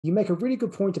you make a really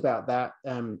good point about that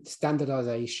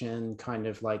standardization, kind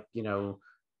of like,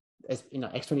 as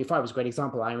X25 was a great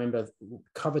example. I remember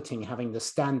coveting having the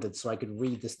standards so I could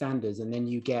read the standards, and then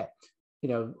you get,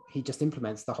 he just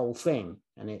implements the whole thing,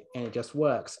 and it just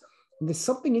works. And there's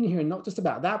something in here, not just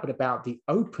about that, but about the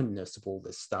openness of all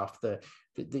this stuff. The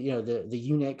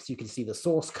Unix, you can see the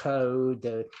source code,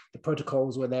 the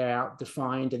protocols where they're out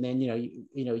defined, and then you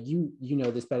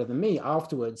know this better than me.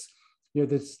 Afterwards,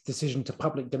 this decision to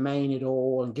public domain it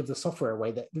all and give the software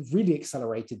away, that really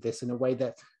accelerated this in a way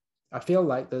that I feel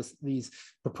like there's these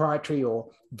proprietary or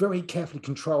very carefully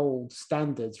controlled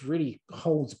standards really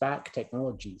holds back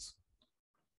technologies.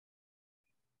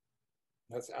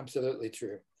 That's absolutely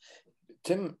true.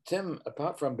 Tim,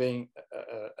 apart from being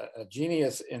a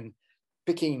genius in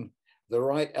picking the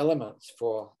right elements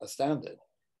for a standard,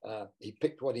 he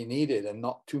picked what he needed and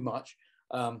not too much.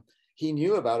 He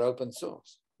knew about open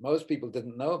source. Most people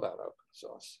didn't know about open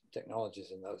source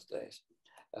technologies in those days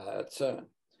at CERN.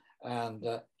 And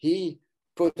he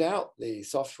put out the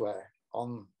software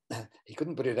on, he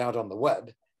couldn't put it out on the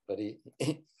web, but he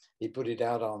put it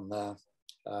out on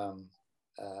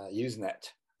Usenet,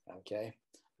 okay,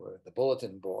 with the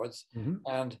bulletin boards. Mm-hmm.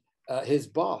 And his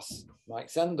boss, Mike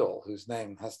Sendall, whose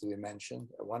name has to be mentioned,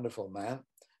 a wonderful man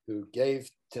who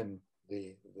gave Tim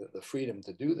the freedom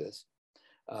to do this.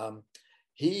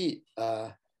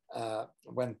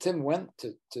 When Tim went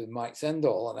to Mike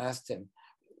Sendall and asked him,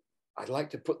 I'd like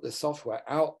to put this software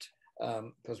out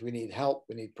because we need help,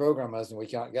 we need programmers, and we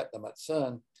can't get them at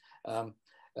CERN.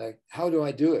 How do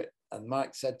I do it? And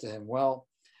Mike said to him, well,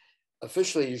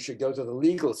 officially you should go to the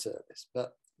legal service,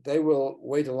 but they will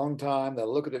wait a long time,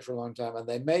 they'll look at it for a long time, and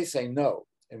they may say no,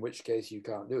 in which case you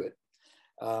can't do it.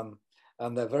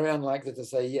 And they're very unlikely to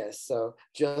say yes, so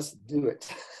just do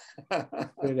it.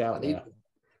 Put it out there.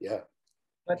 Yeah.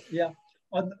 But yeah,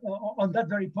 on that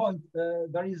very point,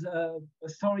 there is a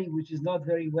story which is not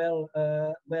very well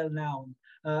known.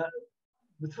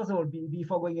 But first of all,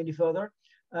 before going any further,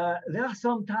 there are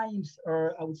sometimes,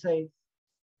 I would say,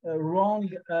 wrong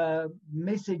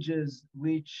messages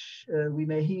which we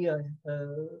may hear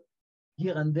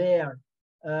here and there,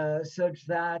 such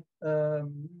that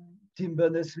Tim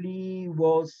Berners-Lee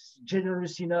was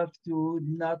generous enough to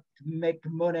not make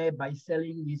money by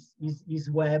selling his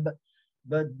web,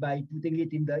 but by putting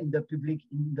it in the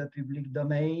public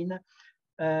domain.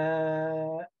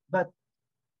 But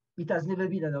it has never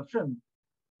been an option.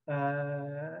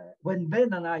 When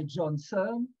Ben and I joined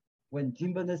CERN, when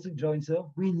Tim Berners-Lee joined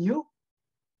CERN, we knew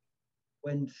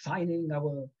when signing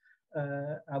our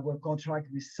contract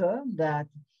with CERN that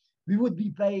we would be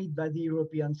paid by the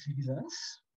European citizens,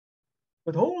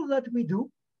 but all that we do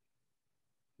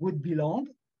would belong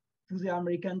to the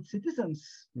American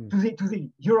citizens, to the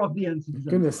European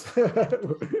citizens. Goodness.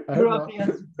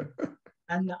 European citizens,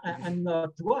 and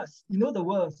not to us. In other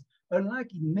words,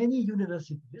 unlike in many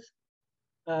universities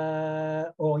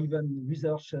or even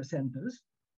research centers,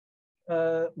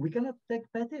 we cannot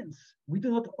take patents. We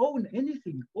do not own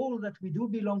anything. All that we do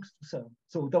belongs to CERN.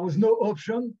 So there was no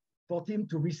option for Tim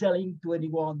to reselling to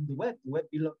anyone the web.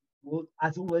 The web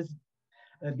has always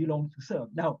belonged to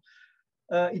CERN. Now,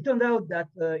 it turned out that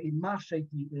in March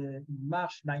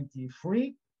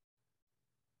 93,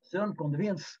 CERN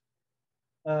convinced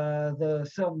the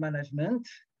CERN management,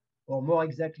 or more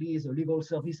exactly the legal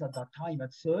service at that time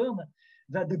at CERN,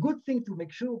 that the good thing to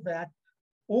make sure that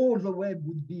all the web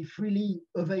would be freely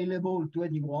available to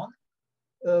anyone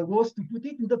was to put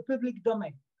it in the public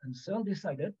domain. And CERN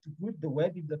decided to put the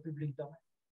web in the public domain.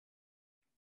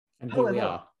 And here we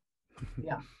are.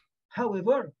 Yeah.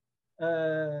 However,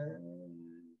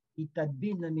 it had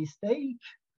been a mistake,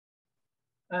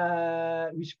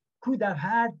 which could have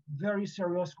had very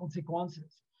serious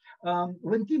consequences.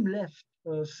 When Tim left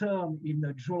CERN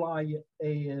in July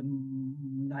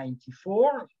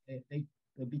 94,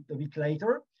 a bit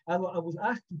later, I was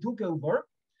asked to take over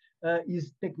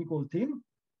his technical team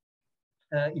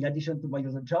in addition to my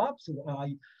other job. So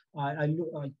I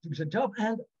took the job,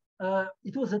 and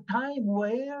it was a time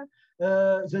where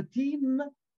the team,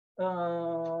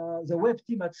 the web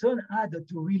team at CERN had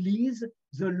to release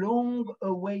the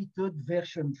long-awaited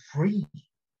version 3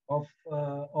 of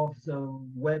the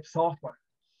web software.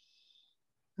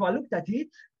 So I looked at it,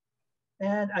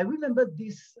 and I remembered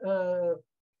this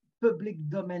public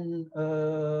domain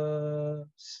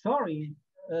story,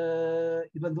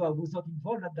 even though I was not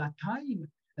involved at that time.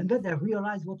 And then I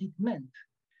realized what it meant,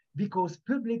 because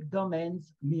public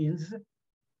domains means,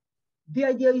 the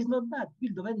idea is not that.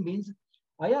 Public domain means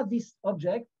I have this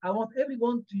object, I want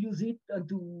everyone to use it and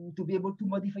to be able to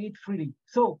modify it freely.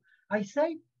 So I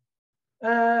say,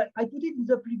 I put it in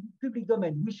the public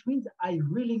domain, which means I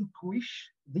relinquish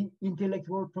the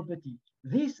intellectual property.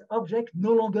 This object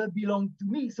no longer belongs to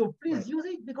me, so please use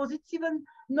it because it's even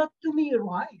not to me,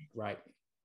 right? Right.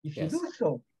 If you do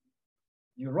so,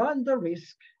 you run the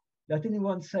risk that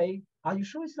anyone say, "Are you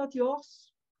sure it's not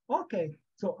yours?" Okay,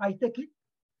 so I take it.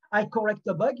 I correct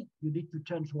the bug. You need to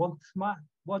change one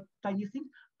tiny thing.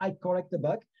 I correct the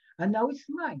bug, and now it's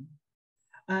mine.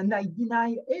 And I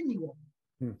deny anyone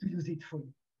to use it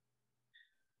free.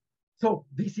 So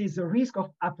this is a risk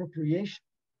of appropriation.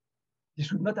 This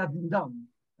should not have been done.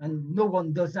 And no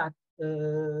one does that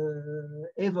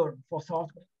ever for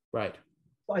software. Right.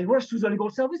 So I rushed to the legal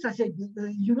service. I said,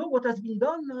 you know what has been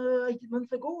done 18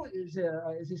 months ago?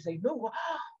 They say, no.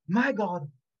 My God,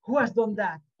 who has done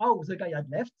that? Oh, the guy had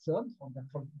left from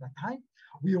that time.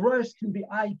 We rushed to the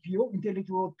IPO,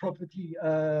 Intellectual Property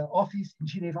Office in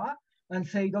Geneva, and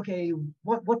said, okay,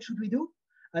 what should we do?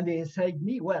 And they said to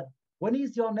me, well, when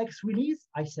is your next release?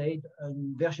 I said,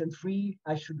 version 3,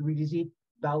 I should release it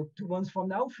about 2 months from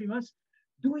now, 3 months.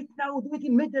 Do it now, do it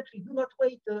immediately. Do not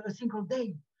wait a single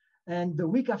day. And the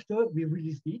week after, we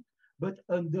released it, but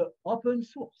under open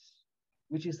source,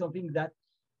 which is something that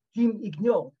Tim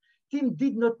ignored. Tim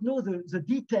did not know the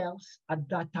details at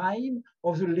that time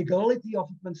of the legality of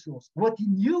open source. What he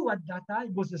knew at that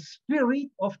time was the spirit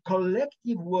of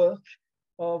collective work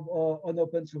on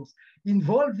open source,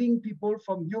 involving people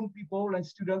from young people and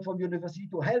students from university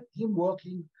to help him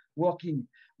working.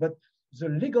 But the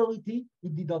legality, he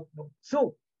did not know.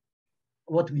 So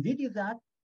what we did is that,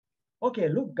 okay,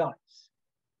 look, guys,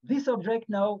 this object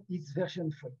now is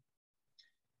version 3.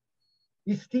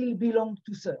 It still belongs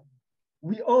to CERN.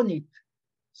 We own it.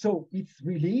 So it's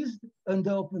released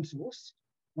under open source.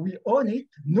 We own it.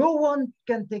 No one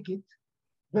can take it,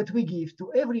 but we give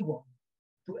to everyone,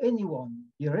 to anyone,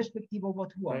 irrespective of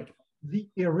what we want, the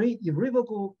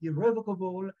irrevocable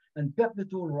and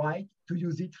perpetual right to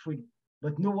use it freely.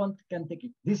 But no one can take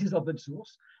it. This is open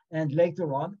source. And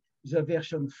later on, the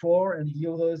version 4 and the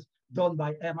others done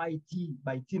by MIT,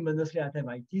 by Tim Berners-Lee at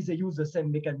MIT, they use the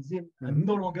same mechanism, and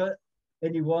no longer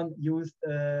anyone used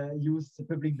the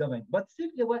public domain. But still,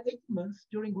 there were 8 months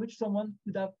during which someone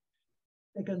could have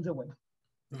taken the way.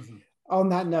 On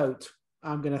that note,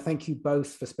 I'm going to thank you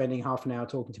both for spending half an hour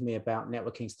talking to me about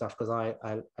networking stuff, because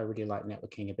I really like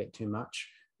networking a bit too much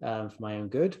for my own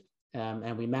good.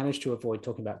 And we managed to avoid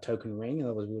talking about Token Ring.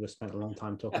 Otherwise, we would have spent a long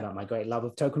time talking about my great love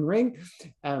of Token Ring.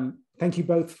 Thank you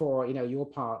both for your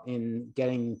part in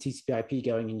getting TCP/IP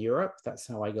going in Europe. That's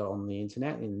how I got on the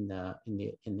internet in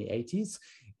the 80s.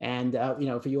 And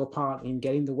for your part in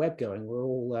getting the web going. We're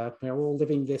all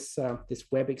living this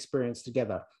web experience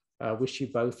together. Wish you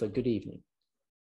both a good evening.